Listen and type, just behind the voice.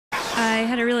I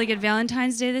had a really good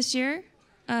Valentine's Day this year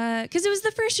because it was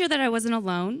the first year that I wasn't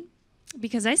alone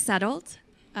because I settled.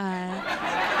 I've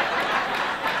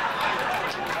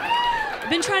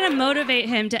been trying to motivate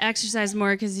him to exercise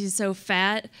more because he's so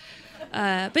fat.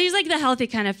 But he's like the healthy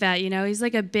kind of fat, you know? He's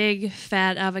like a big,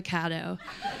 fat avocado.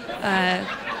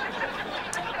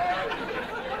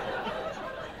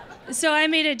 So I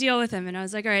made a deal with him, and I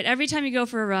was like, all right, every time you go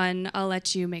for a run, I'll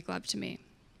let you make love to me.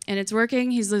 And it's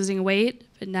working. He's losing weight,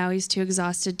 but now he's too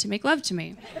exhausted to make love to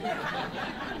me.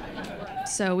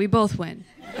 So we both win.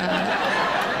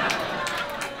 I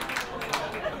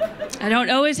don't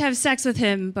always have sex with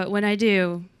him, but when I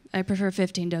do, I prefer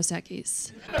 15 Dos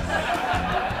Equis.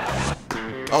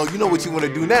 Oh, you know what you want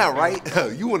to do now, right?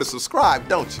 You want to subscribe,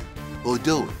 don't you? Well,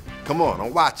 do it. Come on,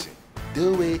 I'm watching.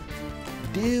 Do it.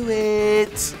 Do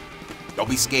it. Don't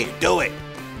be scared. Do it.